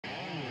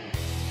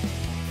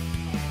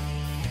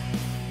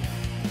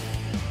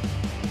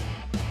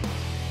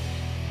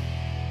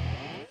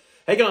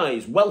Hey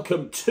guys,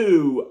 welcome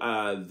to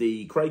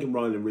the Craig and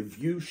Ryland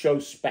review show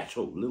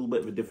special. A little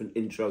bit of a different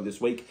intro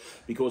this week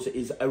because it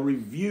is a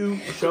review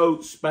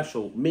show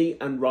special. Me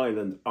and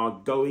Ryland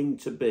are going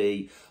to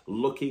be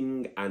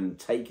looking and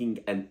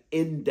taking an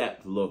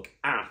in-depth look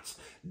at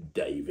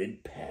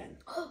David Penn.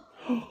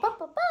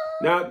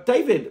 Now,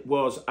 David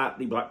was at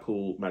the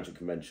Blackpool Magic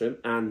Convention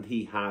and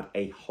he had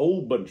a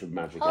whole bunch of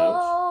magic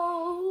out.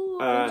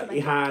 He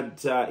had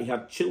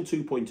Chill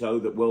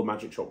 2.0 that World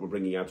Magic Shop were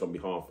bringing out on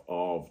behalf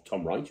of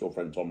Tom Wright, your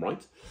friend Tom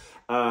Wright.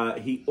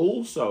 He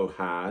also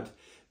had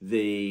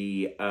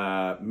the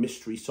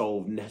Mystery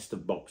Solved Nest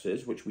of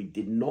Boxes, which we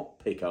did not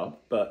pick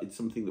up, but it's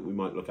something that we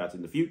might look at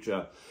in the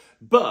future.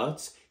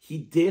 But he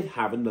did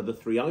have another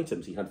 3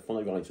 items. He had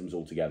 5 items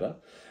altogether.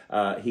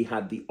 He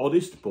had the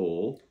Oddest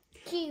Ball,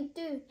 Cube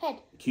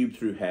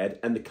Through Head,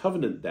 and the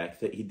Covenant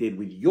deck that he did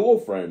with your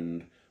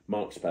friend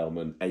Mark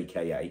Spellman,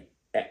 aka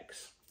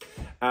X.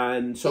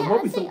 And so yeah,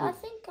 what I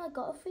think I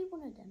got a free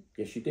one of them.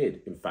 Yes, you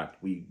did. In fact,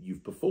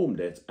 you've performed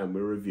it and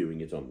we're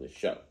reviewing it on this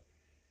show.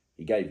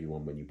 He gave you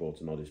one when you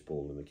bought an Oddest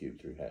Ball and the Cube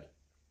Through Head.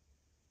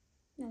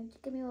 No, you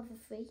gave me one for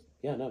free.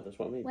 Yeah, no, that's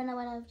what I mean. When I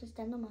went over to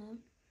stand on my own.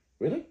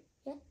 Really?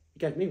 Yeah. He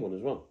gave me one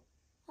as well.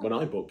 Oh. When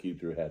I bought Cube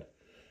Through Head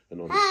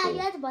and Oddest Ball. You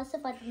had to buy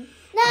stuff I didn't.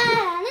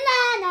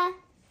 Nah.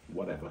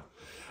 Whatever.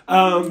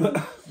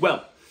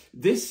 Well,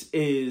 this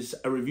is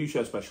a review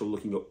show special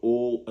looking at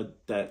all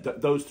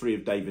those 3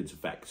 of David's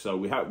effects. So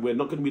we're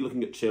not going to be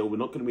looking at Chill. We're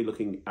not going to be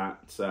looking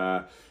at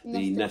the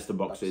Nest of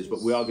Boxes,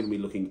 but we are going to be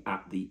looking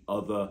at the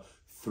other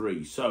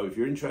 3. So if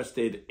you're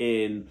interested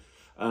in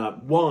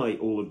why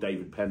all of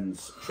David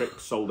Penn's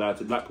tricks sold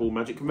out at Blackpool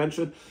Magic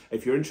Convention,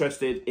 if you're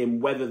interested in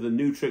whether the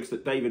new tricks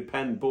that David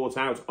Penn bought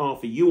out are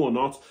for you or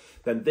not,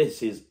 then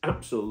this is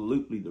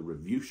absolutely the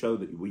review show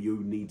that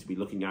you need to be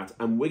looking at.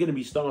 And we're going to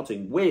be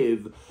starting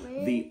with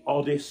the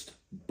Oddest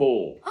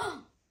Ball.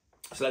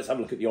 So let's have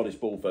a look at the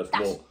Oddest Ball first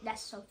of all.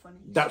 That's so funny.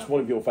 That's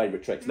one of your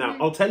favourite tricks. Now,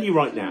 I'll tell you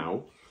right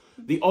now,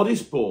 the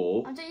Oddest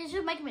Ball... You're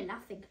just making me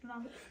laughing.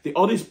 The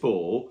Oddest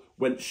Ball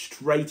went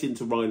straight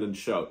into Ryland's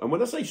show. And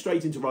when I say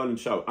straight into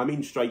Ryland's show, I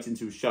mean straight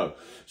into his show.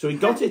 So he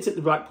got it at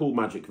the Blackpool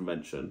Magic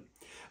Convention.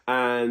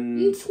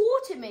 And... You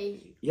taught it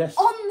me? Yes.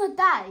 On the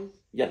day?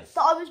 Yes.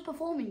 That I was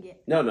performing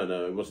it? No,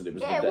 it wasn't. It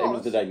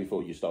was the day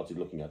before you started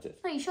looking at it.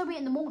 No, you showed me it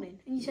in the morning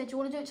and you said, do you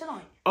want to do it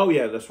tonight? Oh,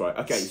 yeah, that's right.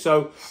 Okay,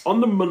 so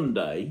on the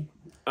Monday,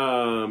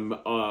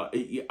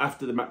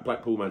 after the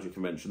Blackpool Magic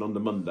Convention, on the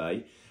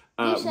Monday...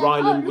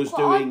 Ryland was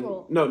doing...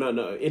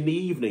 No. In the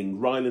evening,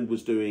 Ryland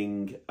was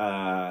doing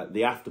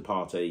the after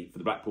party for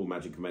the Blackpool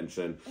Magic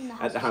Convention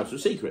at the House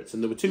of Secrets.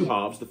 And there were 2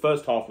 halves. The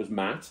first half was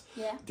Matt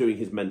doing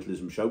his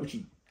mentalism show, which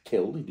he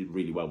killed. He did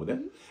really well with it.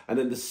 And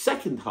then the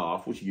second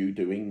half was you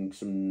doing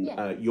some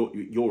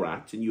your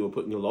act, and you were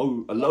putting a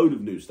load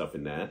of new stuff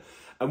in there.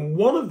 And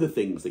one of the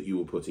things that you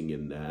were putting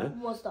in there...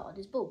 was the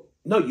Oddest Ball.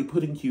 No, you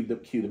put in Cue the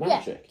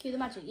Magic. Yeah, Cue the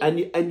Magic, yeah.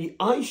 And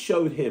I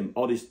showed him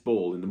Oddest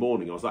Ball in the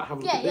morning. I was like, have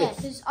a look at this. Yeah,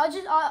 because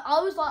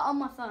I was like on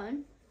my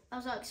phone. I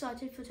was like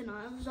excited for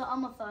tonight. I was like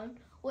on my phone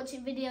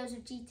watching videos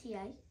of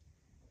GTA.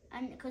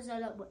 And because I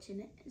like watching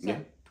it. So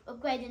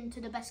upgrading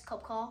to the best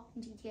cop car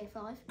in GTA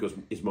 5. Because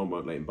his mum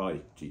won't let him buy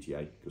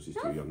GTA because he's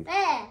too young.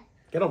 Fair.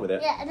 Get on with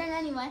it. Yeah, and then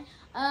anyway,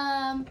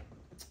 and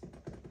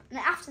then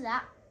after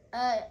that,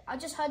 I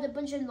just heard a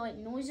bunch of like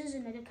noises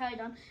and then it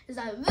carried on. It's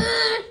like,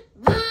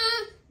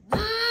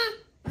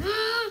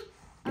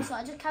 so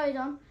I just carried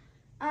on,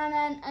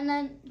 and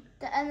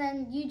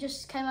then you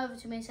just came over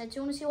to me and said, "Do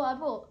you want to see what I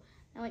bought?"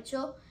 And I went,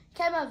 "Sure."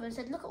 He came over and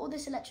said, "Look at all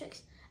this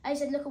electrics." And he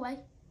said, "Look away,"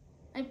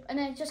 and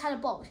then he just had a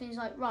box and he's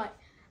like, "Right,"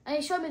 and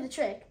he showed me the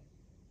trick,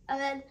 and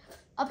then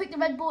I picked the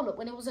red ball up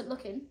when it wasn't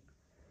looking,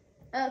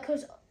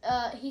 because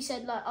he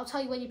said like, "I'll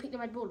tell you when you pick the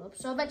red ball up."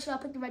 So eventually I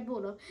picked the red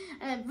ball up,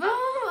 and then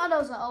and I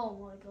was like, "Oh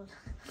my god."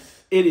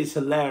 It is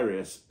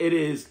hilarious. It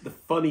is the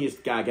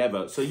funniest gag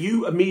ever. So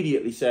you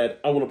immediately said,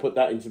 "I want to put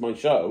that into my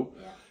show."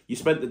 Yeah. You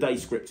spent the day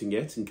scripting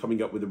it and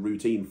coming up with a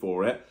routine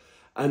for it.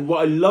 And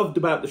what I loved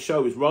about the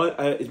show is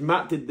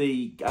Matt did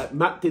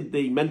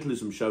the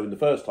mentalism show in the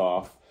first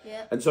half.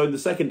 Yeah. And so in the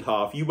second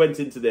half, you went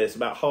into this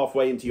about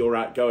halfway into your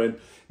act going,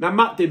 now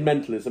Matt did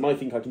mentalism. I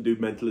think I can do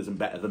mentalism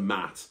better than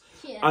Matt.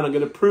 Yeah. And I'm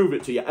going to prove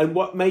it to you. And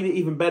what made it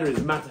even better is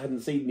Matt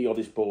hadn't seen the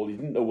Oddest Ball. He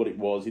didn't know what it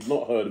was. He'd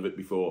not heard of it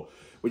before,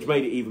 which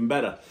made it even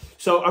better.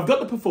 So I've got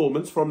the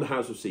performance from the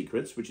House of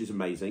Secrets, which is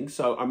amazing.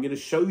 So I'm going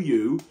to show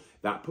you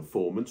that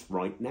performance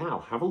right now.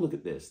 Have a look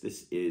at this.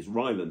 This is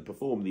Ryland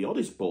perform the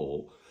Oddest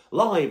Ball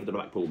live at the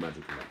Blackpool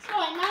Magic Convention.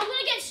 Right, now I'm going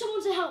to get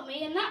someone to help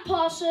me, and that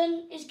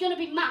person is going to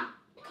be Matt.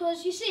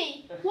 Because, you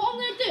see, what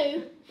I'm going to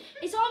do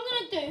is I'm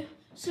going to do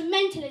some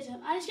mentalism,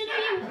 and it's going to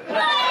be way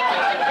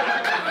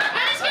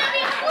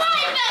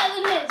better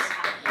than his.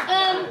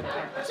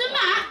 So,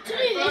 Matt, to do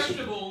this... First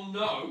of all,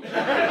 no.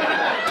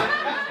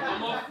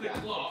 I'm off the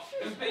clock.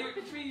 And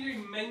between you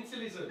doing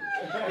mentalism.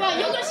 Right,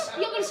 you're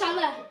going to stand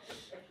there.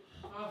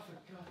 Oh, for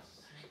God's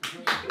sake.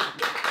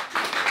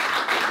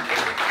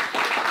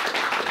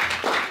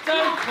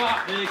 Don't clap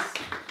this.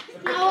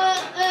 Now,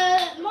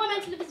 my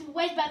mentalism is way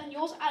way better than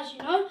yours, as you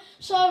know.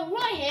 So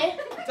right here.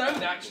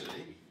 Don't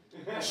actually.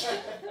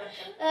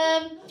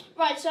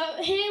 Right, so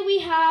here we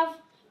have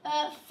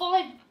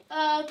 5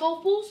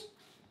 golf balls.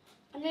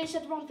 I nearly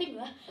said the wrong thing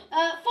there.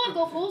 5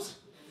 golf balls,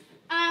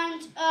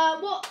 and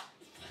what?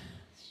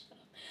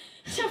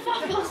 So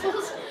 5 golf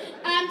balls,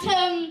 and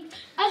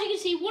as you can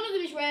see, one of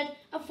them is red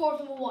and 4 of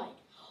them are white.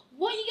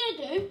 What you're going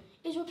to do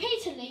is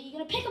repeatedly, you're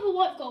going to pick up a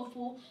white golf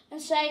ball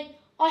and say,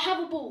 "I have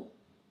a ball."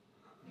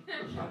 You're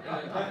going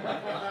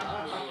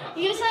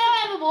to say, "I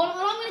have a ball," and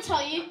I'm going to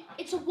tell you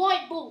it's a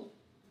white ball.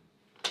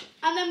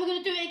 And then we're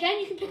going to do it again.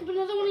 You can pick up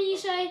another one and you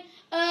say,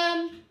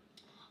 "I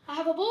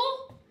have a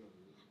ball,"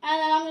 and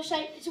then I'm going to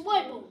say it's a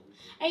white ball.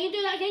 And you can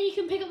do that again. You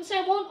can pick up the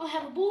same one. "I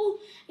have a ball."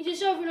 You do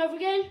this over and over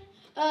again.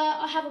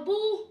 "I have a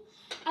ball."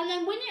 And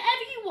then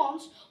whenever you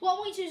want, what I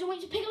want you to do is I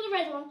want you to pick up the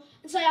red one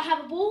and say, "I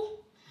have a ball."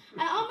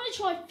 And I'm going to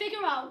try and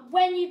figure out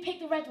when you pick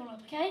the red one up,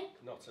 okay?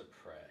 Not a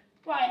prayer.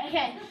 Right,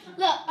 okay.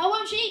 Look, I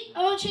won't cheat.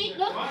 I won't cheat.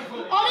 Look,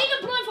 I'll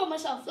even blindfold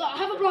myself. Look, I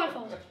have a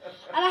blindfold.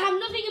 And I have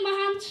nothing in my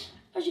hands,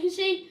 as you can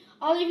see.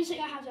 I'll even stick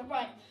my hands up.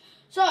 Right.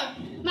 So,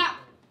 Matt,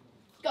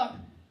 go.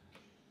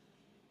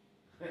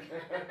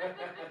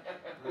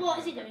 What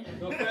is he doing?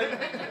 Right,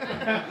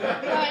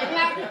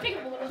 Matt, pick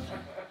up the ball.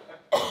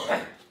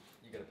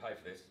 You're going to pay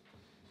for this.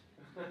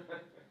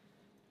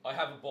 I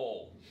have a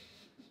ball.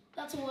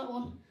 That's a white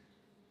one.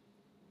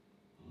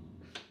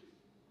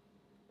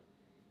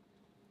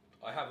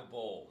 I have a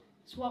ball.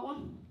 It's a white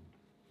one.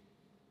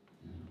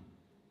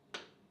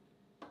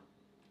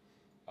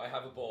 I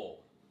have a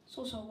ball. It's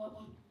also a white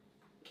one.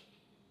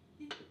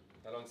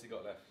 How long's he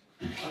got left?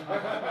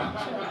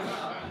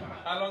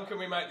 How long can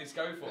we make this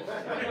go for?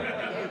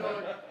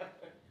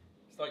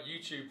 It's like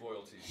YouTube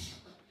royalties.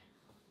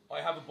 I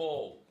have a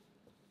ball.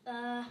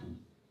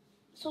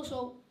 It's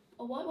also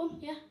a white one.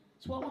 Yeah,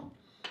 it's a white one.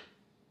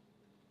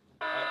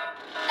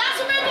 That's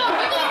a red one!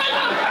 We got a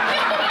red one! We got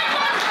a red one!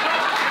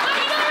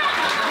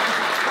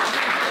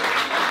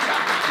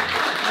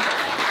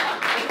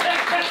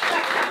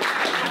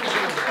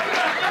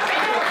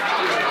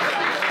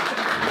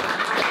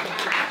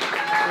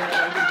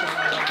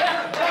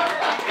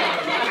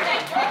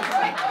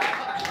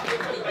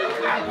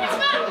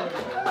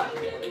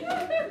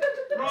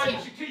 Right, you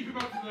should keep him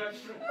up to the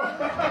extra.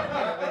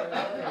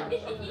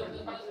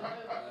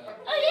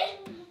 Oh yeah?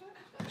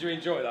 Did you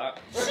enjoy that?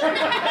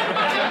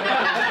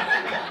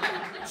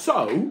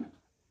 So,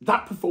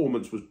 that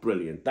performance was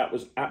brilliant. That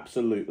was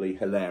absolutely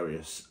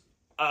hilarious.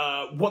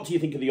 What do you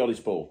think of the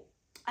Oddest ball?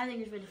 I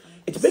think it's really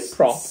funny. It's a big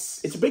prop.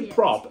 It's a big Yeah,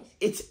 prop.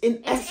 It's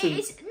in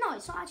essence No,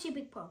 it's not actually a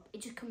big prop.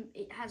 It just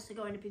it has to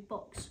go in a big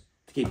box.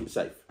 to keep it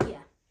safe.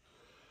 Yeah.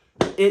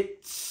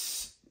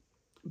 It's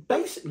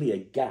basically a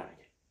gag.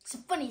 It's the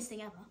funniest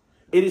thing ever.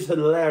 It is a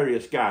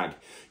hilarious gag.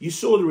 You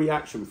saw the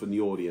reaction from the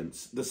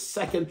audience. The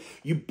second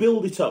you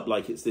build it up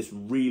like it's this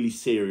really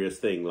serious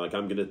thing, like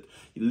I'm gonna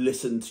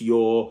listen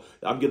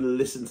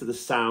to the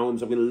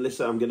sounds, I'm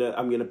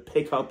gonna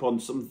pick up on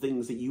some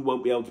things that you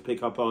won't be able to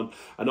pick up on,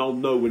 and I'll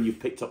know when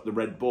you've picked up the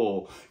red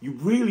ball. You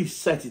really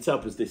set it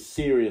up as this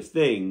serious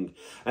thing,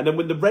 and then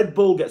when the red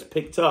ball gets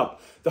picked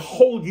up, the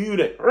whole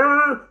unit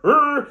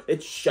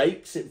it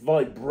shakes, it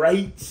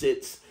vibrates,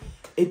 it's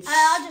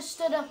I just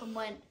stood up and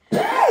went, "You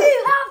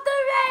have the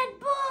red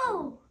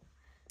ball!"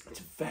 It's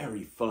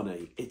very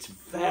funny. It's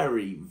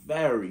very,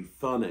 very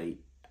funny.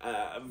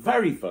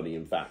 Very funny,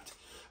 in fact.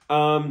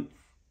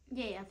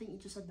 Yeah, I think you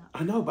just said that.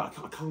 I know, but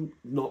I can't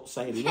not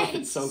say it enough.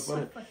 It's so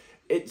funny. funny.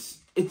 It's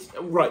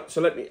right.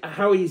 So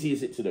how easy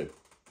is it to do?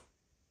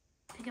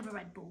 Pick up a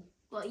red ball.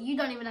 Well, you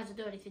don't even have to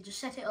do anything. Just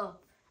set it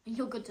up, and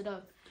you're good to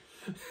go.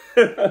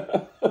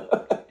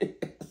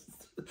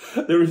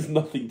 There is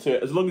nothing to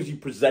it. As long as you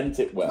present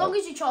it well. As long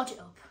as you charge it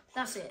up.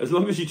 That's it. As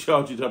long as you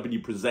charge it up and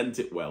you present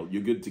it well,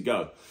 you're good to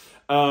go.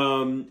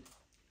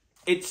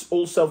 It's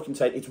all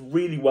self-contained. It's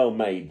really well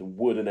made. The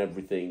wood and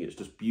everything. It's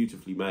just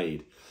beautifully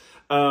made.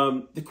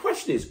 The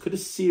question is, could a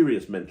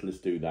serious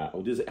mentalist do that?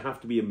 Or does it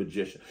have to be a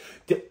magician?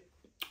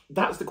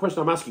 That's the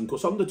question I'm asking.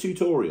 Because on the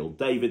tutorial,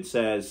 David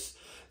says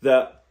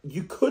that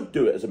you could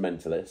do it as a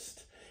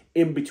mentalist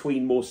in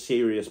between more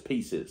serious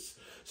pieces.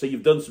 So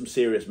you've done some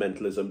serious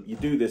mentalism, you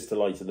do this to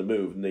lighten the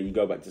mood, and then you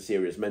go back to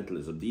serious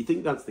mentalism. Do you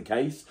think that's the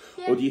case?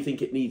 Yeah. Or do you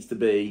think it needs to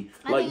be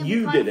like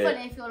you did it? I think it'd be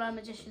funny if you're a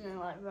magician and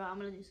like, right, I'm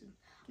gonna do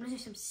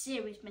some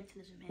serious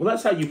mentalism here. Well,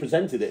 that's how you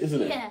presented it,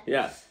 isn't it? Yeah.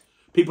 Yeah.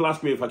 People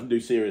ask me if I can do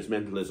serious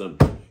mentalism.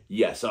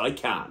 Yes, I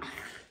can.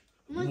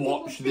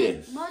 Watch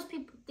this. Most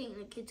people think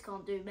that kids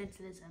can't do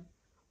mentalism.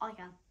 I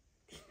can.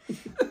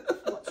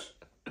 Watch.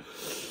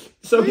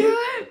 So here,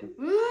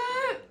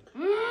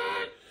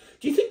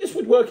 do you think this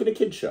would work in a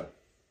kids show?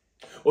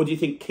 Or do you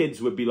think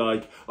kids would be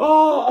like,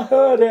 "Oh, I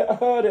heard it.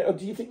 Or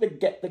do you think they'd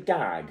get the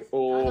gag?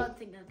 Or I don't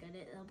think they'll get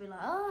it. They'll be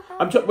like, "Oh,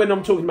 I heard it." when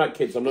I'm talking about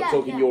kids, I'm not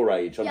talking your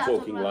age. I'm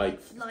talking about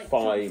like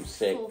 5,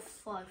 6. 4,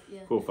 5,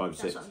 yeah. 4, 5,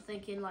 That's 6. what I'm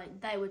thinking. Like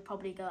they would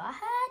probably go, "I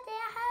heard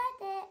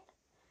it.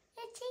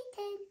 You're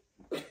cheating.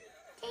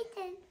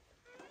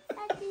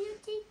 How do you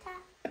cheat?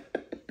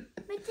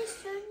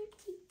 Magician, you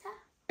cheater.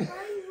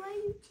 Why are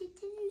you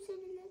cheating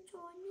using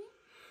electronics?"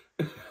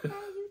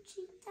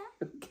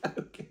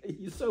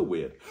 so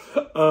weird.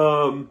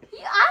 You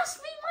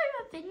asked me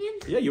my opinion.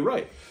 Yeah, you're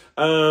right.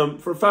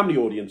 For a family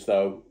audience,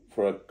 though,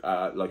 for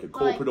like a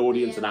corporate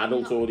audience, an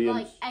adult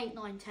audience, like 8,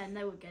 9, 10,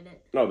 they would get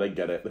it. Oh, they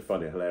get it. They're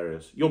funny,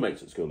 hilarious. Your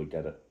mates at school would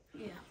get it.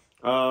 Yeah.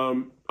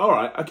 All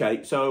right.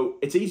 Okay. So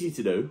it's easy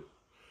to do.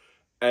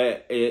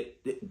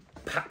 It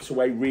packs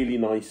away really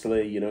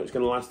nicely. You know, it's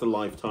going to last a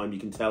lifetime. You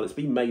can tell it's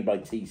been made by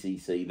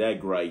TCC. They're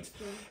great.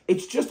 Yeah.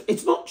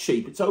 It's not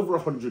cheap. It's over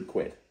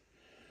 £100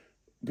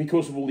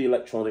 because of all the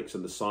electronics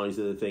and the size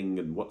of the thing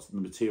and what's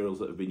the materials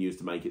that have been used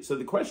to make it. So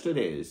the question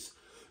is,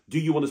 do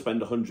you want to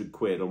spend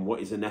 £100 on what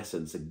is in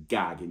essence a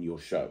gag in your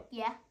show?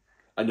 Yeah.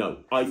 I know.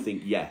 I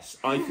think yes.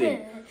 I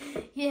think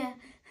yeah.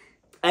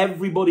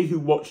 Everybody who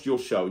watched your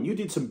show, and you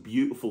did some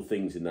beautiful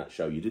things in that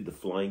show. You did the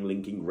flying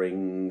linking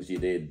rings. You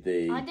did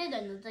the... I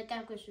didn't. The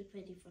gag was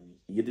pretty funny.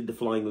 You did the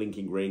flying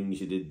linking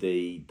rings. You did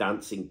the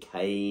dancing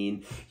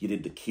cane. You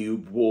did the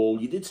cube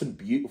wall. You did some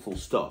beautiful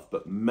stuff.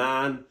 But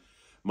man,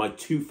 my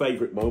two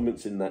favourite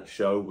moments in that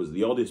show was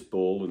the Oddest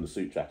ball and the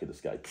suit jacket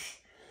escape.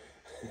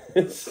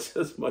 It's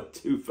just my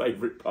two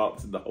favourite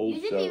parts in the whole show.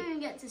 You didn't even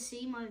get to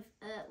see my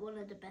one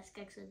of the best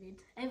gags I did.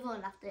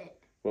 Everyone laughed at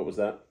it. What was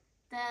that?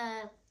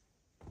 The...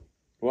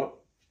 What?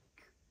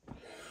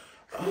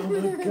 Oh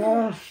my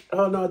gosh.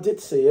 Oh no, I did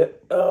see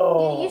it.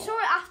 Oh. You saw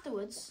it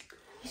afterwards.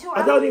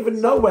 I don't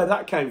even know where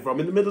that came from.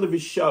 In the middle of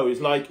his show,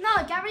 he's like... No,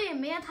 Gary and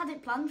me had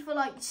it planned for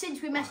like,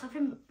 since we messed up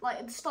him like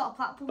at the start of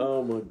Blackpool.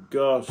 Oh my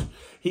gosh.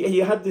 He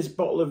had this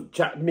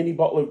mini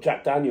bottle of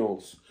Jack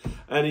Daniels.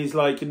 And he's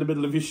like, in the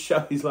middle of his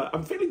show, he's like,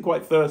 I'm feeling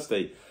quite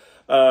thirsty.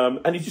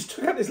 And he just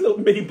took out this little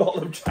mini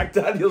bottle of Jack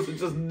Daniels and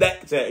just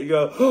necked it. And you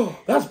go, oh,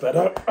 that's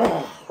better.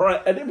 Oh,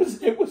 right. And it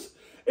was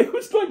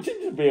like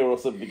ginger beer or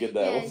something in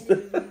there. Yeah,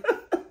 Wasn't it?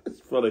 It's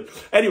funny.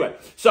 Anyway,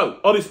 so,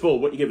 Oddest ball,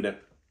 what are you giving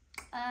it?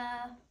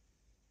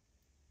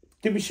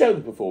 Did we show the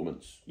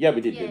performance? Yeah,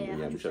 we did, didn't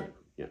we? Yeah, we showed.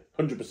 Yeah,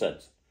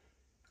 100%.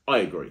 I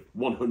agree,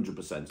 100%.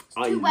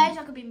 There's two ways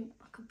I could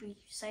be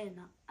saying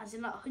that, as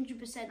in like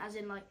 100%, as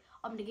in like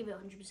I'm gonna give it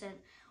 100%,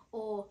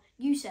 or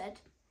you said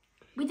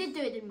we did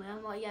do it, didn't we?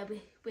 I'm like, yeah,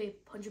 we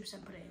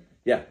 100% put it in.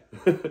 Yeah,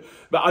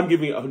 but I'm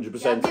giving it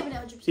 100%. Yeah, I'm giving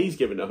it 100%. He's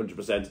giving it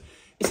 100%.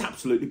 It's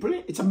absolutely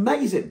brilliant. It's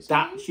amazing.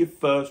 That's your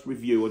first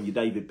review on your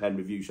David Penn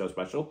review show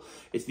special.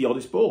 It's the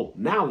Oddest ball.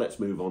 Now let's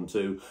move on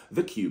to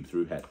the cube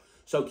through head.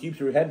 So cube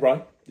through head,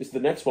 right? This is the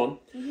next one.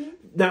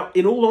 Now,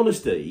 in all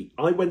honesty,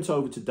 I went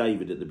over to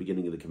David at the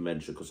beginning of the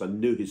convention because I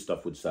knew his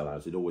stuff would sell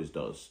out. It always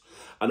does.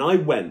 And I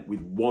went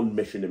with one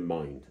mission in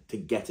mind, to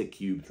get a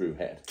cube through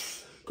head.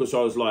 Because I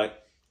was like,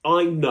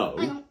 I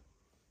know...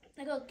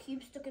 I got a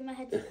cube stuck in my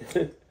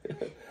head.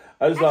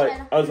 I was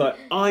like,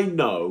 I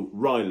know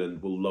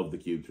Ryland will love the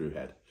cube through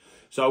head.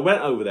 So I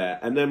went over there,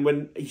 and then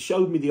when he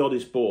showed me the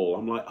Oddest ball,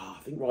 I'm like, oh,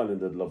 I think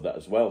Ryland would love that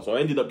as well. So I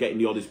ended up getting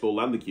the Oddest ball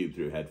and the cube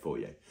through head for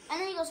you. And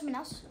then you got something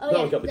else. Oh, yeah,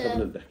 I got the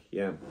Covenant deck,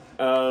 yeah.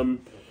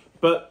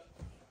 But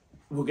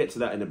we'll get to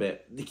that in a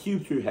bit. The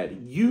cube through head,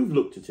 you've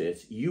looked at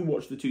it, you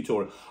watched the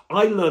tutorial.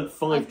 I learned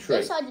 5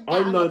 tricks. I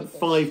learned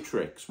 5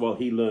 tricks while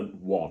he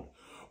learned 1.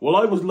 While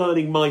I was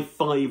learning my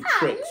 5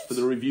 tricks for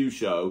the review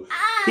show,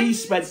 he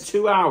spent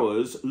 2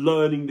 hours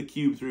learning the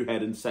cube through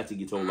head and setting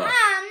it all up.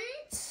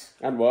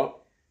 And what?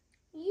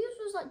 Yours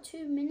was like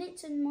 2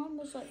 minutes and mine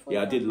was like 4.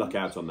 Yeah, I did luck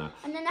out on that.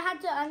 And then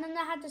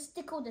I had to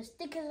stick all the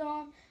stickers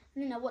on.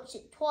 And then I watched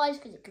it twice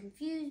because it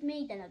confused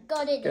me. Then I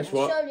got it. Then I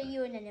showed it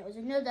you, and then it was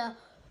another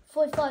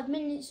 45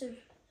 minutes of.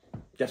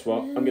 Guess what?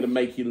 I'm going to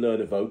make you learn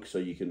Evoke so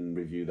you can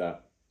review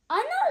that. I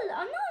know.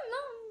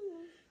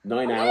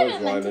 9 hours,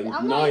 Ryland.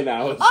 9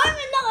 hours.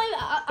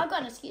 I've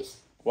got an excuse.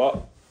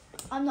 What?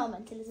 I'm not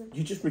mentalism.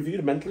 You just reviewed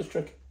a mentalist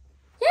trick.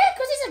 Yeah,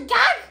 because it's a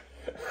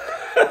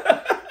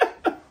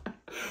gag.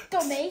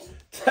 Got me.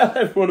 Tell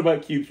everyone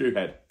about cube through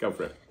head. Go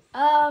for it.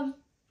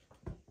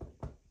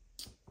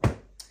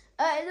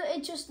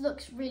 It just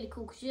looks really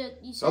cool because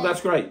you said. Oh, that's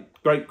great.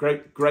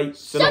 Great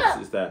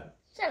synopsis there.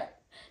 Shut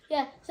up.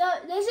 Yeah. So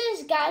there's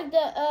this gag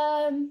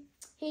that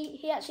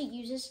he actually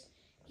uses.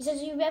 He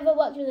says, "You've ever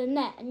worked with a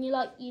net and you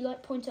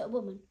point at a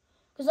woman,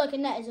 because like a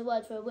net is a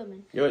word for a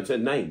woman." Yeah, it's a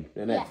name,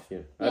 a net.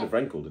 Yeah. I had a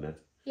friend called Annette.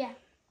 Yeah.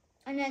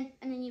 And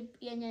then you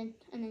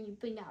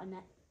bring out a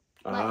net.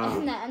 Like a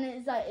net,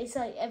 and it's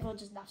like everyone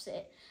just laughs at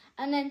it.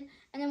 And then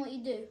what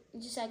you do,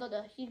 you just say,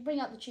 you bring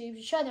out the tubes,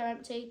 you show they're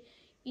empty.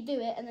 You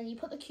do it, and then you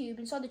put the cube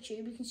inside the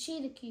tube. You can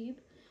see the cube,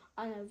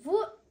 and then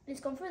whoop,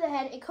 it's gone through the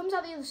head. It comes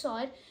out the other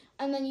side,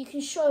 and then you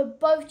can show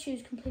both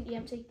tubes completely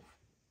empty.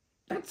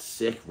 That's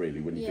sick,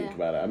 really, when you think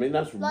about it. I mean,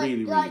 that's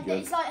really good.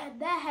 It's like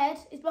their head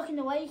is blocking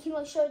the way. You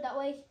can show it that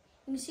way.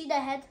 You can see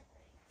their head.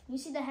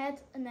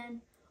 And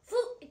then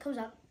whoop, it comes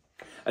out.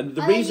 And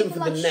the reason for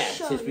the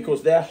net is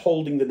because they're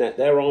holding the net.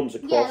 Their arms are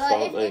crossed,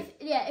 aren't they?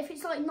 If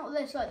it's like not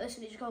this, like this,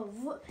 and it's going,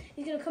 whoop,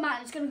 it's going to come out,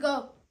 and it's going to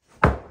go.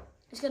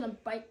 It's going to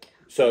break.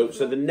 So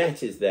the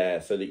net is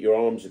there so that your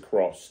arms are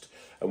crossed,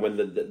 and when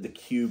the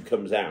cube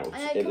comes out,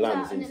 it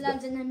lands in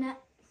the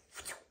net.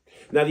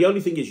 Now, the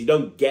only thing is you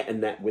don't get a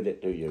net with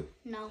it, do you?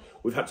 No.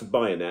 We've had to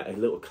buy a net, a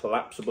little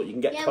collapsible. You can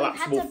get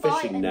collapsible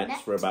fishing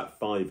nets for about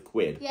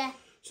 £5. Yeah.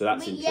 So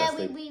that's Yeah,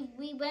 interesting.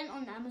 we went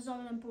on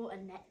Amazon and bought a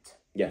net.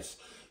 Yes.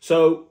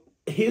 So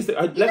here's the.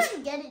 You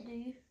don't get it, do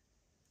you?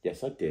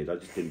 Yes, I did. I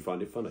just didn't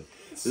find it funny.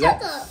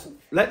 Shut up.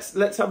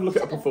 Let's have a look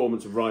at a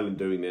performance of Ryland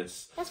doing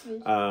this. That's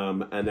rude.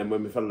 And then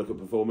when we've had a look at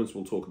performance,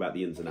 we'll talk about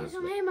the ins and outs. So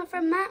of I'm it. here with my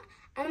friend Matt,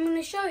 and I'm going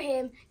to show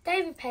him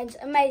David Penn's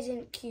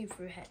amazing cube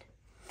through head.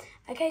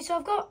 Okay, so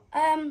I've got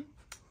a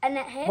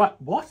net here.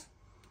 What?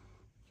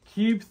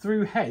 Cube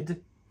through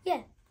head?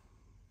 Yeah.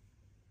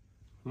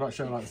 I'm not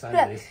sure I like the sound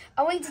Look, of this.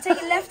 I want you to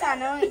take your left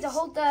hand and I want you to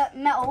hold the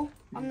metal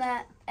on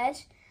the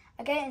edge.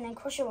 Okay, and then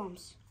cross your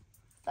arms.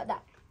 Like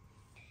that.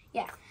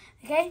 Yeah.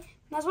 Okay,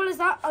 and as well as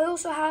that, I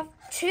also have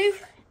 2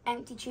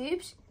 empty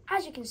tubes.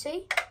 As you can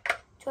see,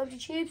 2 empty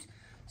tubes.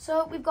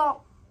 So we've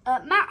got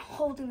Matt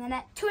holding the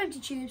net, 2 empty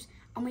tubes,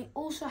 and we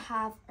also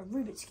have a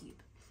Rubik's Cube.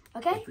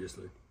 Okay?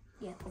 Obviously.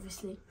 Yeah,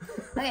 obviously.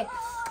 Okay,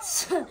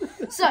 so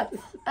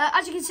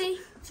as you can see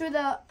through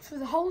the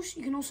holes,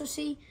 you can also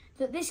see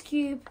that this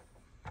tube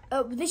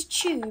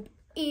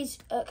is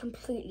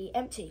completely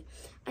empty,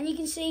 and you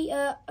can see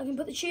I can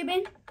put the tube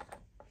in,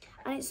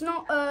 and it's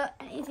not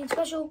anything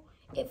special.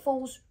 It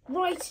falls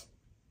right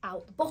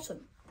out the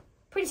bottom.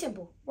 Pretty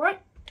simple,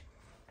 right?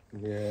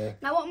 Yeah.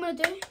 Now what I'm going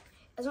to do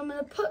is I'm going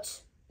to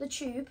put the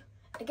tube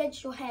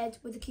against your head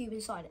with the cube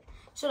inside it.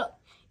 So look,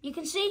 you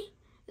can see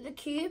that the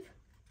cube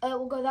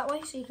will go that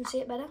way, so you can see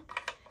it better.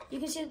 You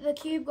can see that the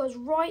cube goes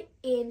right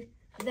in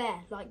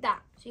there, like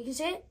that. So you can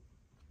see it.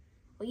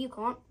 Well, you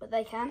can't, but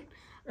they can.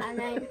 And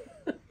then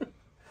we're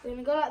going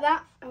to go like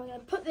that, and we're going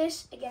to put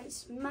this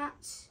against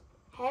Matt's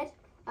head,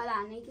 like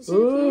that. And you can see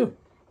the cube.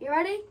 You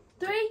ready?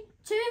 3,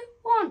 2,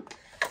 1.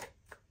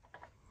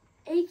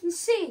 And you can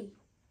see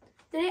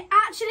that it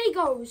actually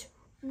goes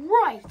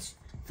right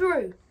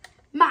through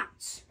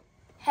Matt's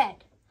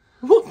head.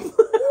 What?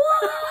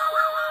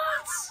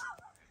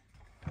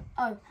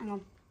 Oh, hang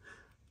on.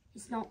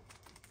 It's not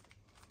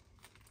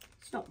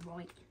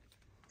right.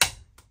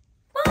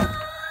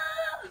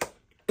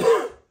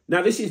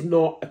 Now, this is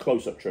not a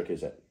close-up trick,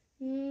 is it?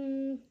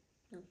 No.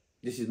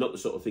 This is not the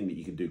sort of thing that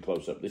you can do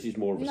close-up. This is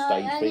more of a No,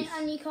 stage piece.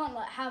 and you can't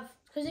like have,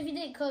 because if you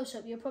did it close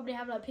up, you'll probably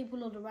have like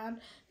people all around.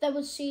 They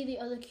would see the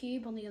other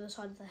cube on the other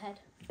side of the head.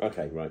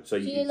 Okay, right. So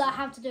So you like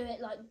have to do it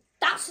like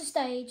that's the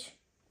stage.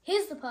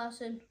 Here's the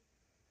person.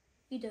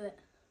 You do it.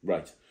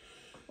 right.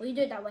 Or you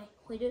do it that way.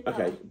 We do it that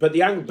Okay, way. but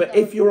the angle. But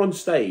if you're on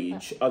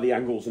stage, are the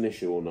angles an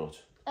issue or not?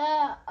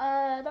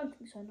 I don't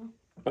think so. No.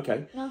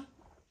 Okay. No.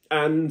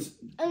 And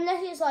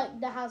Unless it's like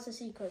the house of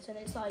secrets, and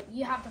it's like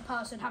you have the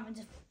person having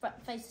to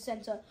face the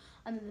centre,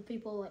 and then the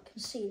people like can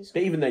see. And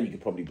but even then, you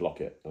could probably block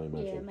it. I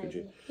imagine. yeah, Could maybe.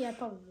 you? Yeah,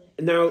 probably.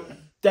 Now,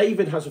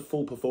 David has a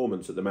full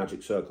performance at the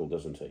Magic Circle,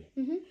 doesn't he?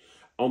 Mhm.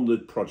 On the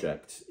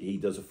project, he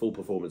does a full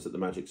performance at the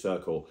Magic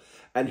Circle,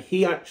 and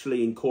he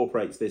actually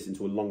incorporates this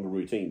into a longer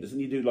routine. Doesn't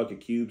he do like a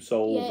cube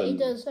solve? Yeah, and he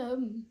does.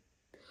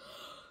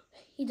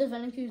 He does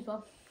Venom Cube as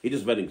well. He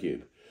does Venom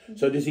Cube.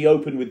 So does he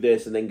open with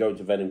this and then go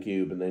into Venom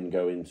Cube and then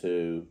go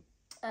into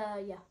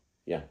Yeah.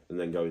 yeah, and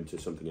then go into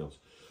something else?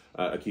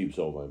 A cube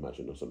solve, I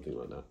imagine, or something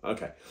like that.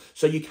 Okay,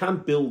 so you can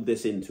build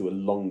this into a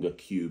longer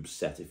cube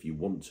set if you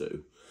want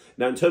to.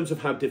 Now, in terms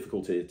of how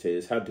difficult it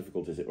is, how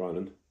difficult is it,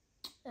 Ryland?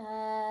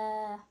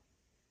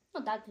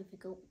 Not that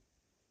difficult.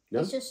 No?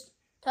 It's just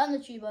turn the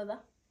tube over.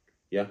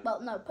 Yeah. Well,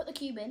 no, put the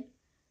cube in.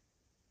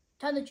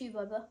 Turn the tube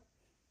over.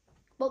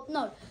 Well,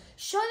 no,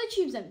 show the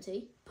tube's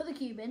empty. Put the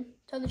cube in.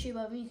 Turn the tube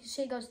over. You can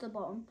see it goes to the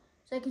bottom,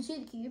 so you can see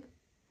the cube.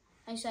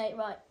 And you say,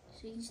 right.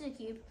 So you can see the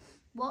cube.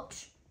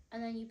 Watch,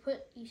 and then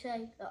you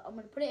say, I'm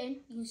going to put it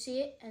in. You can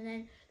see it, and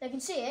then they can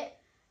see it,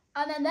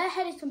 and then their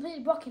head is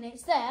completely blocking it.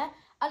 It's there,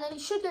 and then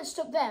it should get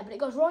stuck there, but it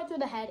goes right through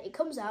the head. It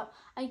comes out,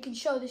 and you can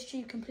show this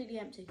tube completely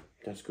empty.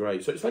 That's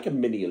great. So it's like a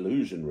mini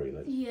illusion,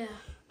 really. Yeah.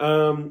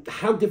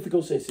 How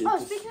difficult is it? Oh,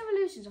 speaking of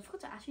illusions, I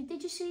forgot to ask you,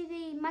 did you see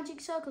the magic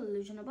circle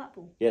illusion at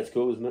Blackpool? Yeah, it's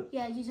cool, isn't it?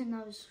 Yeah, using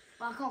those.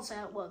 Well, I can't say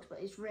how it works, but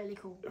it's really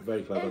cool.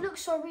 Very clever. It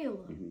looks so real,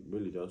 though. It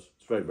really does.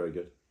 It's very, very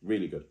good.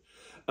 Really good.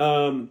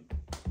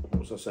 What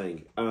was I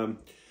saying?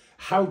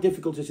 How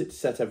difficult is it to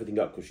set everything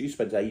up? Because you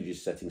spent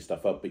ages setting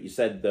stuff up, but you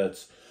said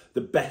that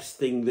the best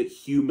thing that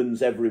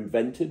humans ever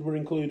invented were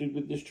included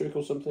with this trick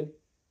or something?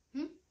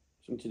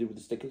 Something to do with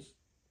the stickers?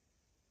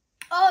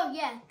 Oh,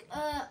 yeah.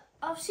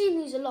 I've seen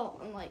these a lot,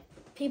 and like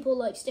people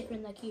like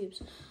stickering their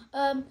cubes.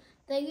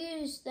 They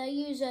use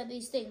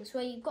these things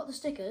where you've got the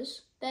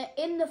stickers. They're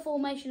in the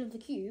formation of the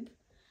cube,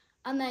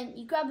 and then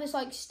you grab this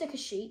like sticker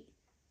sheet.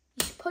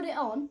 You put it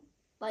on,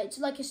 like it's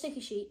like a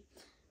sticker sheet,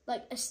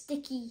 like a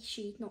sticky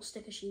sheet, not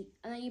sticker sheet.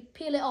 And then you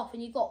peel it off,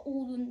 and you've got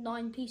all the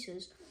 9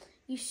 pieces.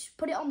 You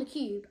put it on the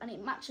cube, and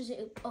it matches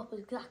it up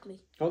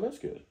exactly. Oh, that's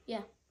good.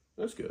 Yeah.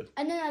 That's good.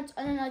 And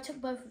then I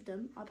took both of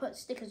them. I put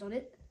stickers on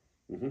it.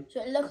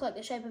 So it looked like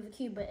the shape of a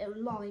cube, but it was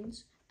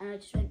lines, and I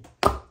just went.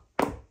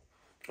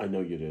 I know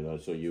you did. I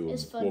saw you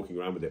It's fun. walking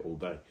around with it all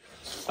day.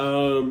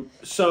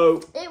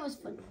 So It was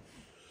fun.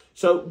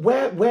 So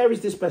where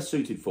is this best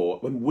suited for?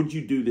 And would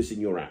you do this in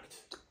your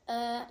act?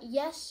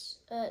 Yes,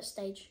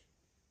 stage.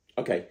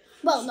 Okay.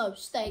 Well, no,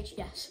 stage,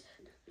 yes.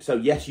 So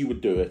yes, you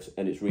would do it,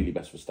 and it's really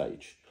best for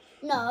stage.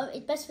 No,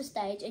 it's best for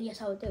stage, and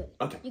yes, I would do it.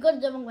 Okay. You got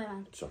it the wrong way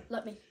around. Sorry.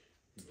 Like me.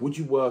 Would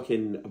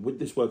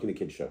this work in a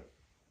kids show?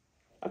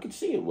 I could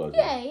see it working.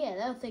 Yeah,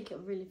 they'll think it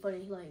really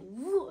funny. Like,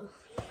 woo.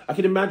 I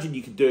can imagine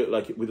you could do it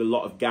like with a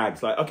lot of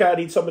gags. Like, okay, I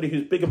need somebody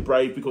who's big and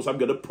brave because I'm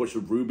going to push a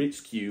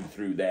Rubik's Cube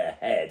through their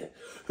head.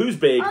 Who's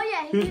big? Oh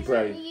yeah, who's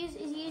brave?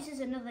 He uses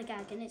another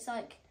gag, and it's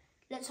like,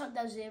 let's hope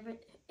those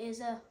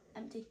ears are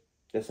empty.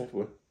 Yes, that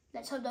would.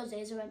 Let's hope those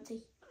ears are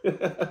empty.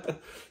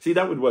 See,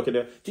 that would work in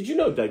there. Did you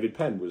know David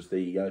Penn was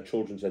the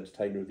Children's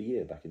Entertainer of the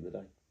Year back in the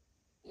day?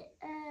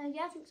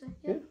 Yeah, I think so.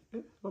 Yeah.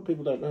 Yeah. A lot of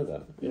people don't know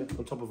that. Yeah,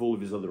 on top of all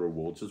of his other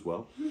awards as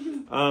well.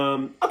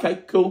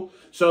 Okay, cool.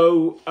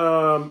 So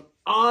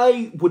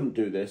I wouldn't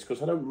do this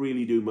because I don't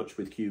really do much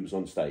with cubes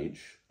on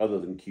stage other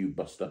than Cube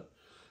Buster.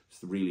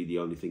 It's really the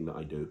only thing that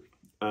I do.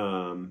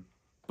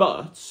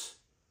 But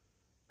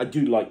I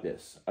do like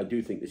this. I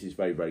do think this is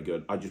very, very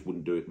good. I just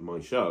wouldn't do it in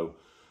my show.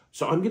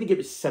 So I'm going to give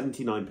it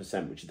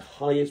 79%, which is the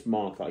highest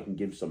mark that I can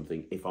give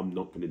something if I'm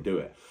not going to do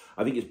it.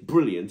 I think it's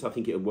brilliant. I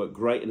think it'll work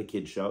great in a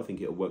kid's show. I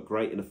think it'll work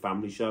great in a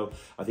family show.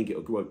 I think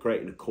it'll work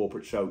great in a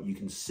corporate show. You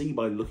can see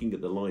by looking at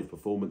the live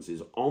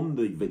performances on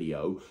the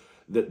video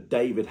that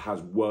David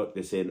has worked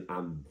this in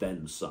and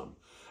then some.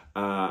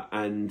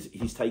 And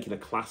he's taken a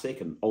classic,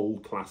 an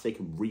old classic,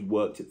 and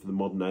reworked it for the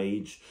modern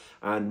age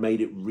and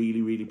made it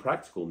really, really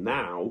practical.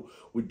 Now,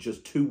 with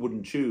just 2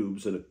 wooden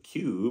tubes and a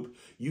cube,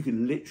 you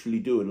can literally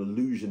do an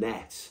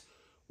illusionette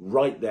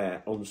right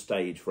there on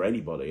stage for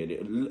anybody,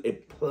 and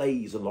it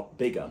plays a lot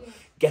bigger. Yeah.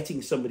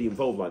 Getting somebody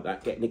involved like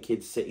that, getting a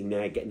kid sitting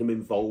there, getting them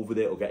involved with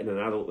it, or getting an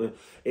adult,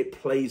 it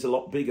plays a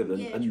lot bigger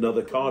than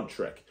another card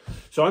trick.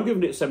 So I'm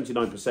giving it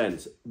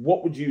 79%.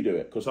 What would you do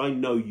it? Because I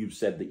know you've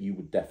said that you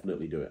would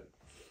definitely do it.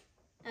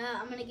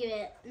 I'm going to give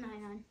it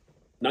 99.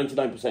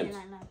 99%?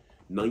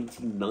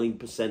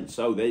 99%.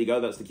 So there you go.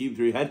 That's the cube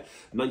through head.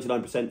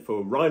 99%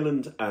 for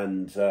Ryland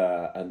and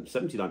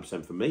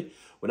 79% for me.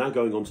 We're now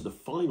going on to the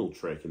final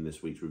trick in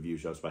this week's review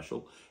show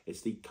special.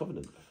 It's the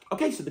Covenant.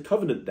 Okay, so the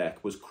Covenant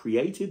deck was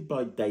created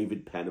by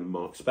David Penn and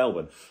Mark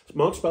Spellman.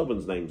 Mark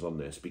Spellman's name's on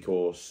this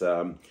because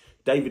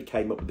David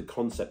came up with the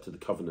concept of the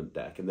Covenant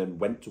deck and then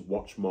went to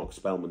watch Mark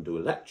Spellman do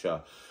a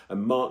lecture,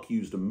 and Mark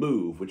used a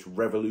move which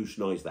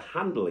revolutionised the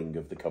handling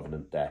of the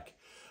Covenant deck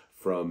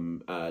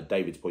from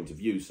David's point of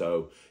view.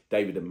 So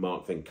David and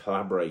Mark then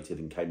collaborated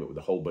and came up with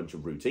a whole bunch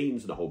of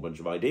routines and a whole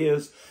bunch of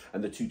ideas,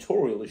 and the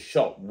tutorial is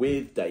shot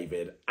with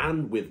David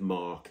and with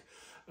Mark.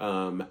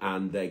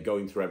 And they're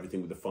going through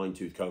everything with a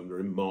fine-tooth comb.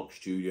 They're in Mark's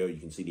studio. You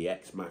can see the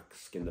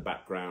X-Max in the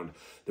background.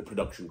 The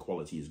production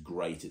quality is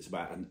great. It's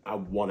about a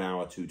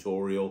 1-hour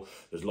tutorial.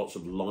 There's lots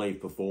of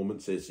live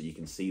performances, so you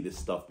can see this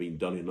stuff being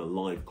done in a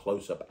live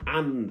close-up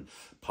and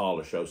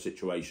parlour show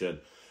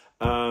situation.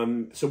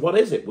 So what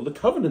is it? Well, the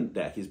Covenant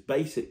deck is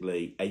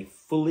basically a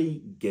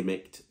fully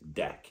gimmicked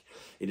deck.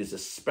 It is a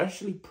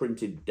specially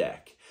printed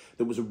deck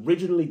that was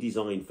originally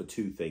designed for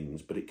 2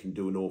 things, but it can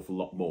do an awful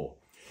lot more.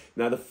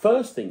 Now, the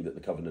first thing that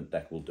the Covenant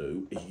deck will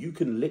do is you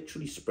can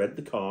literally spread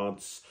the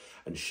cards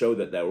and show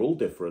that they're all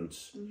different.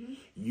 Mm-hmm.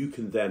 You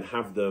can then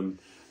have them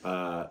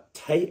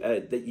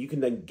you can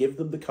then give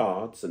them the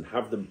cards and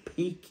have them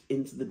peek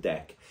into the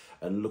deck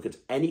and look at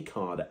any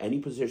card at any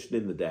position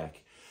in the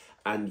deck,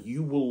 and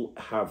you will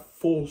have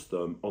forced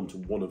them onto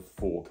one of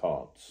 4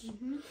 cards.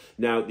 Mm-hmm.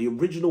 Now, the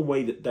original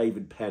way that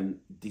David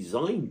Penn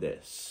designed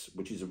this,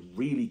 which is a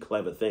really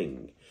clever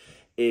thing,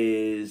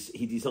 is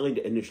he designed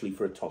it initially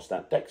for a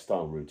toss-out deck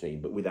style routine,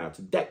 but without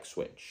a deck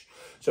switch.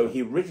 So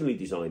he originally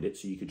designed it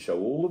so you could show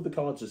all of the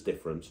cards as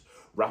different,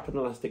 wrap an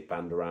elastic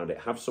band around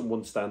it, have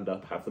someone stand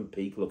up, have them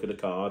peek, look at a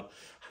card,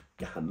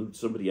 hand them to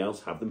somebody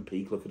else, have them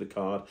peek, look at a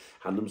card,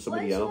 hand them to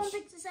somebody else. What if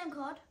someone picks the same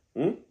card?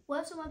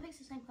 What if someone picks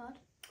the same card?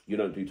 You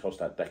don't do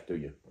toss-out deck, do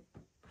you?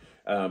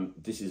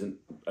 This isn't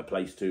a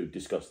place to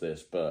discuss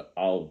this, but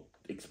I'll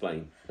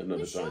explain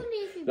another time.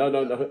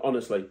 No,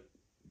 honestly.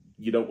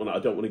 I don't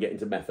want to get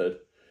into method,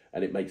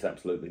 and it makes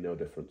absolutely no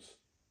difference.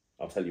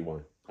 I'll tell you why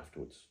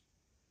afterwards.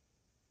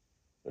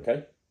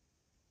 Okay?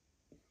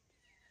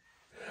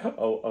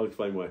 I'll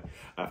explain why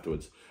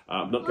afterwards.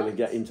 I'm not going to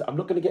get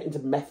into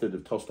method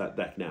of toss that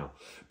deck now.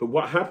 But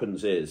what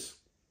happens is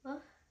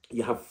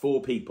you have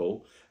 4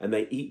 people, and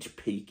they each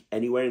peek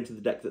anywhere into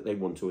the deck that they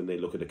want to, and they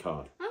look at a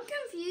card. I'm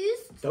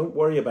confused. Don't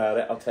worry about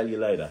it. I'll tell you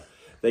later.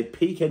 They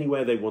peek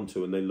anywhere they want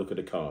to, and they look at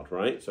a card,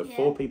 right? So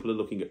 4 people are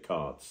looking at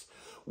cards.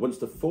 Once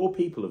the 4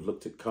 people have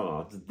looked at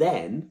cards,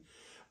 then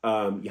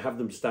you have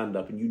them stand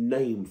up and you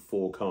name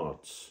 4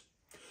 cards.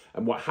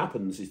 And what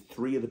happens is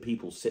 3 of the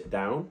people sit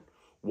down,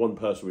 1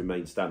 person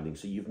remains standing.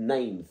 So you've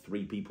named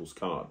 3 people's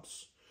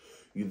cards.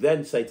 You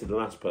then say to the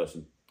last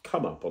person,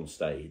 come up on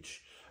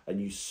stage, and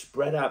you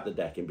spread out the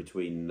deck in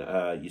between.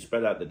 You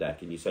spread out the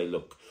deck and you say,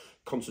 look,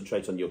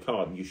 concentrate on your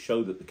card, and you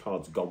show that the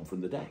card's gone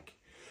from the deck.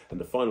 And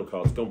the final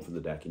card's gone from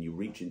the deck, and you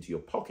reach into your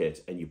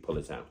pocket and you pull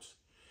it out.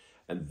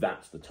 And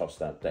that's the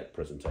tossed out deck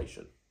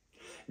presentation.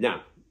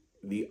 Now,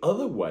 the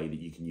other way that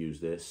you can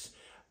use this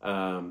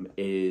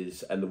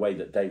is, and the way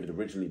that David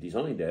originally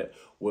designed it,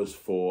 was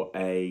for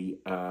a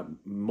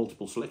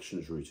multiple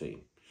selections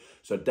routine.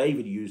 So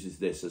David uses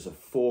this as a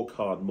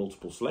 4-card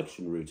multiple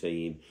selection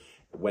routine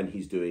when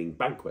he's doing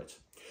Banquet.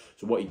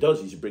 So what he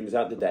does is he brings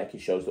out the deck, he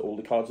shows that all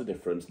the cards are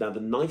different. Now, the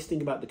nice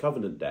thing about the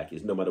Covenant deck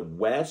is no matter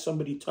where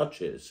somebody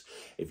touches,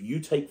 if you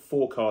take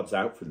 4 cards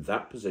out from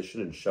that position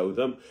and show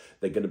them,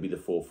 they're going to be the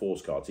 4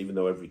 force cards, even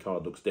though every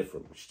card looks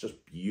different, which is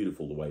just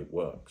beautiful the way it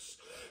works.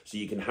 So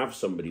you can have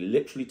somebody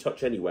literally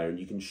touch anywhere and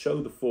you can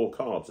show the 4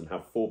 cards and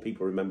have 4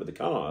 people remember the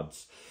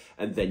cards,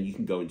 and then you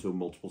can go into a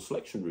multiple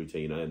selection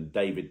routine. And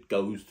David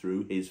goes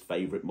through his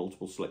favourite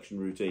multiple selection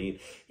routine.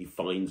 He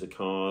finds a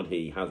card,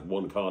 he has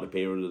 1 card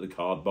appear under the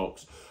card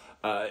box.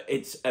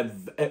 It's a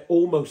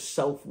almost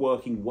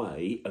self-working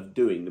way of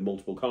doing the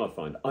multiple card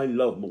find. I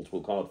love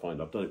multiple card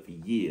find. I've done it for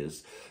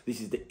years.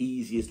 This is the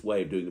easiest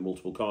way of doing the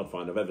multiple card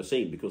find I've ever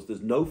seen, because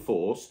there's no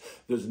force,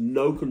 there's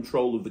no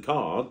control of the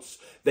cards.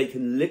 They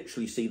can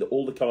literally see that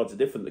all the cards are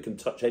different. They can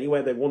touch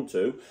anywhere they want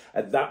to.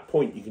 At that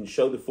point, you can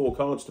show the 4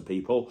 cards to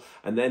people,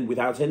 and then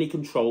without any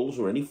controls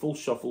or any full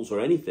shuffles or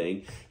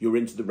anything, you're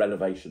into the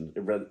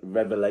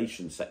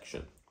revelation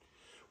section,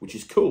 which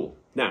is cool.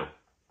 Now,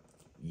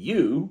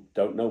 you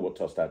don't know what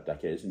tossed out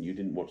deck is, and you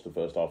didn't watch the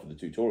first half of the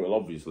tutorial,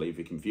 obviously, if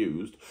you're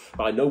confused.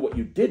 But I know what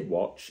you did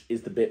watch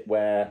is the bit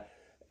where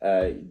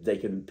they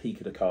can peek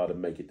at a card and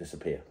make it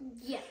disappear.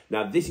 Yeah.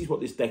 Now, this is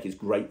what this deck is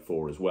great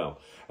for as well.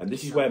 And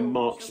this is where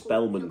Mark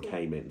Spellman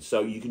came in.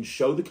 So you can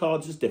show the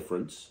cards as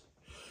different.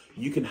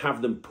 You can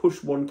have them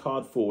push 1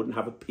 card forward and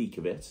have a peek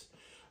of it,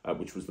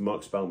 which was the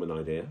Mark Spellman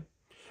idea.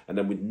 And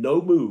then with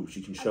no moves,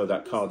 you can show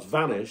that card's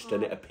vanished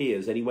and it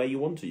appears anywhere you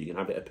want to. You can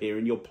have it appear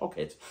in your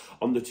pocket.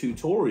 On the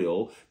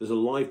tutorial, there's a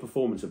live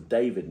performance of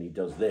David and he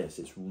does this.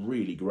 It's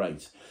really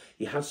great.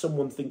 He has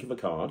someone think of a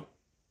card.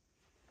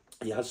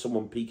 He has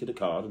someone peek at a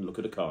card and look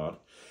at a card.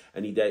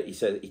 And he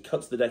says he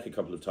cuts the deck a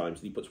couple of times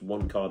and he puts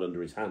 1 card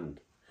under his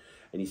hand.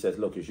 And he says,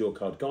 look, is your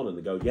card gone? And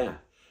they go, yeah. And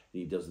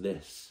he does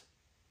this.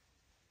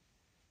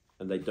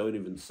 And they don't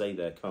even say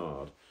their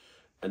card.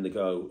 And they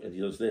go, and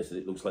he does this, and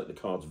it looks like the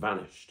card's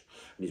vanished.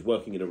 And he's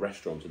working in a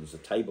restaurant, and there's a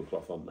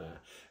tablecloth on there.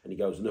 And he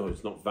goes, no,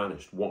 it's not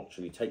vanished, watch.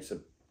 And he takes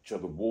a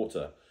jug of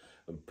water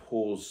and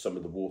pours some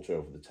of the water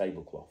over the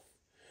tablecloth.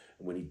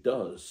 And when he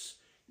does,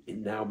 it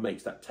now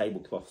makes that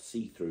tablecloth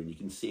see-through, and you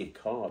can see a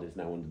card is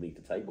now underneath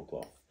the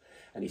tablecloth.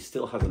 And he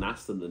still hasn't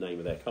asked them the name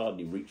of their card,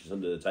 and he reaches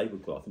under the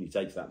tablecloth, and he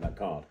takes out that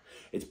card.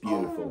 It's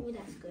beautiful. Oh,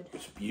 that's good.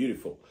 It's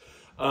beautiful.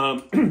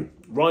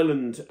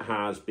 Ryland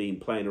has been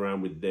playing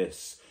around with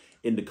this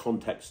in the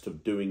context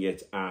of doing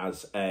it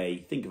as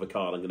a, think of a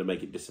card, I'm going to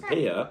make it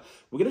disappear.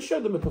 We're going to show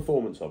them a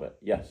performance of it.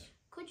 Yes.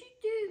 Could you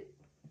do,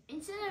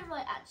 instead of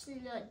like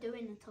actually like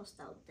doing a tossed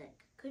out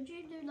deck, could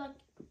you do like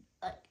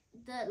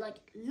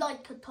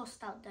a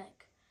tossed out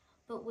deck,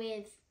 but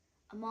with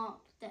a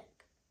marked deck?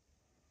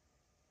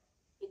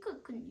 You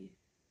could, couldn't you?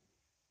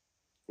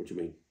 What do you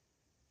mean?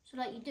 So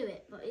like you do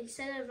it, but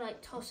instead of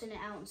like tossing it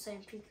out and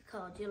saying pick a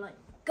card, you like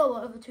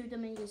go over to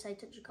them and you say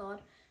touch a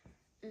card.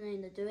 And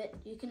then they do it.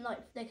 You can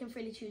they can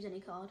freely choose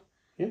any card.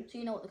 Yeah. So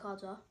you know what the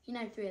cards are. You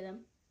name 3 of them,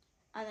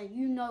 and then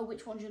you know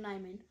which ones you're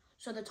naming.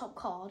 So the top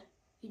card,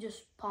 you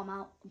just palm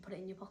out and put it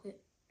in your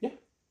pocket. Yeah.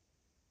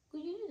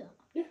 Could you do that?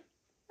 Yeah.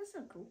 That's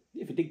so cool.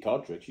 If you did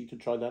card tricks, you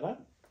could try that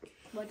out.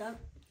 Well, I don't.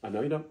 I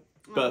know you don't.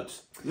 But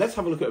let's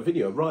have a look at a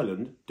video of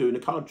Ryland doing a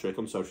card trick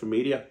on social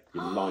media.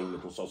 You lying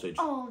little sausage.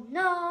 Oh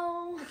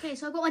no. Okay,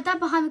 so I've got my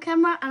dad behind the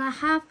camera, and I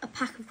have a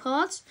pack of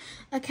cards.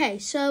 Okay,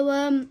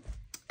 so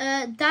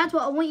Dad,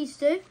 what I want you to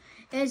do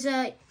is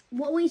I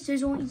want you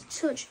to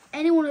touch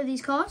any one of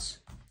these cards.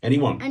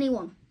 Anyone?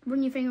 Anyone.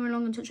 Run your finger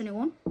along and touch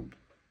anyone.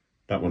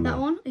 That one. That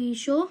one. Are you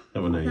sure?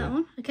 That one there. That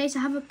one. Okay, so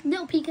have a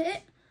little peek at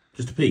it.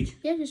 Just a peek.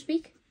 Yeah, just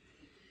peek.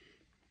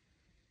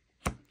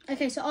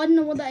 Okay, so I don't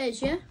know what that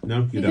is. Yeah.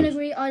 No, you can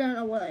agree. I don't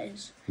know what that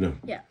is. No.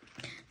 Yeah.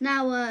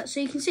 Now, so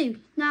you can see.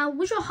 Now,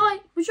 was your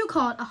card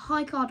a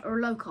high card or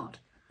a low card?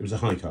 It was a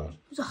high card.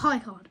 It was a high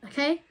card.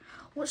 Okay.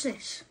 What's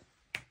this?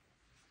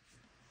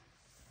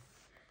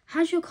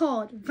 Has your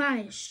card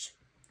vanished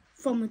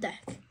from the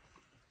deck?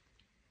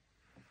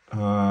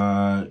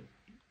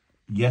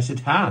 Yes,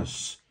 it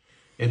has.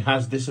 It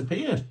has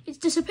disappeared. It's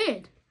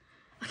disappeared.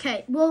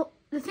 Okay, well,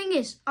 the thing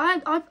is,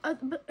 I at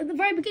the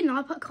very beginning,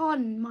 I put a card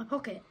in my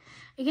pocket.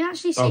 You can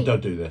actually see. Oh,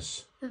 don't do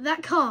this.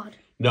 That card.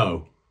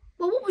 No.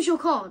 Well, what was your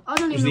card? I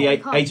don't It was even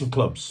know. the 8 of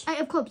clubs. 8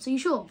 of clubs, are you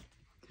sure?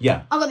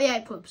 Yeah. I got the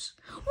 8 of clubs.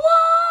 What?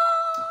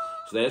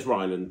 So there's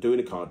Ryland doing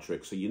a card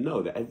trick. So you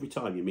know that every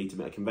time you meet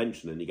him at a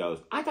convention and he goes,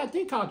 I don't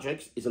do card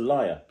tricks, he's a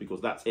liar,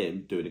 because that's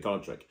him doing a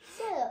card trick.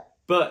 Yeah.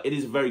 But it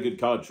is a very good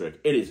card trick.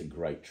 It is a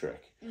great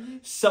trick.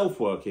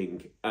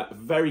 Self-working,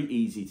 very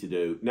easy to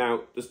do.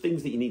 Now, there's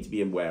things that you need to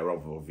be aware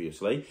of,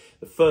 obviously.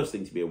 The first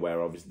thing to be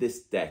aware of is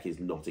this deck is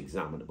not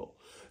examinable.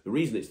 The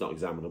reason it's not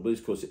examinable is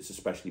because it's a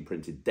specially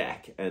printed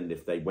deck, and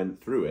if they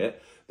went through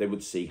it, they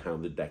would see how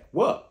the deck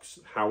works.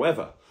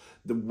 However,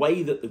 the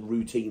way that the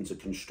routines are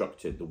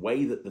constructed, the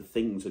way that the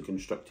things are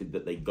constructed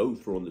that they go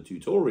through on the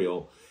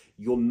tutorial,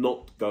 you're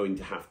not going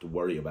to have to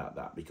worry about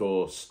that,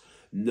 because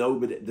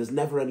there's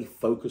never any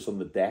focus on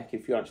the deck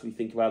if you actually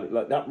think about it.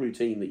 Like that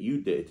routine that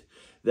you did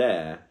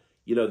there,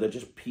 You know, they're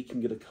just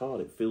peeking at a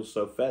card. It feels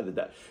so fair.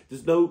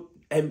 There's no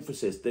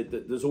emphasis.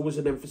 There's always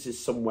an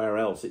emphasis somewhere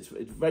else. It's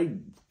very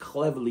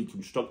cleverly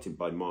constructed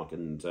by Mark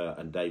and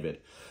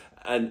David.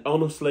 And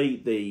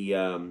honestly,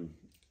 the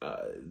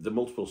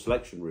multiple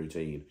selection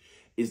routine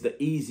is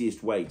the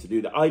easiest way to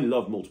do that. I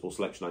love multiple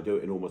selection. I do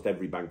it in almost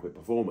every banquet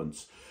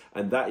performance.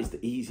 And that is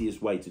the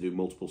easiest way to do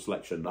multiple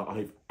selection that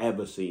I've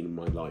ever seen in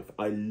my life.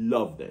 I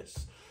love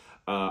this.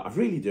 I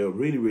really do. I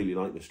really, really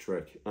like this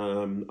trick.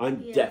 I'm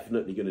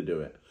definitely going to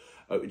do it,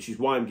 which is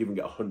why I'm giving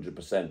it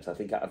 100%. I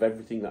think out of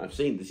everything that I've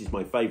seen, this is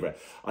my favourite.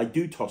 I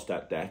do tossed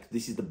out deck.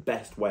 This is the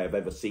best way I've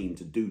ever seen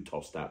to do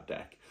tossed out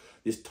deck.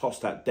 This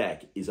tossed out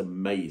deck is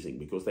amazing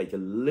because they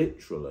can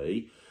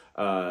literally,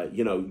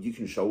 you know, you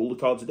can show all the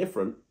cards are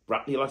different,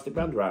 wrap the elastic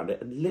band around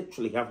it, and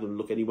literally have them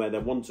look anywhere they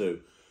want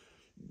to.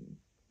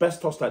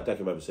 Best tossed out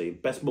deck I've ever seen,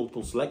 best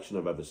multiple selection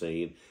I've ever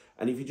seen.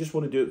 And if you just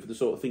want to do it for the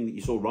sort of thing that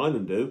you saw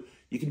Ryland do,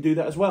 you can do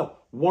that as well.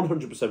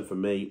 100% for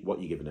me. What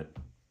are you giving it?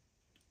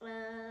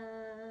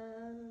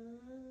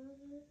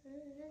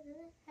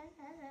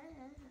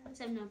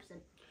 79%.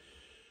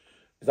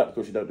 Is that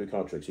because you don't do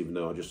card tricks, even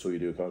though I just saw you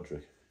do a card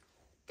trick?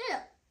 Yeah.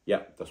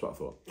 Yeah, that's what I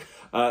thought.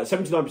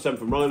 79%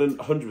 from Ryland,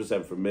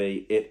 100% from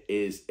me. It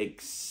is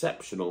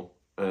exceptional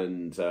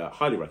and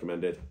highly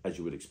recommended, as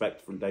you would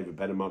expect from David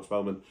Penn and Mark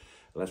Spellman.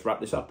 Let's wrap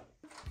this up.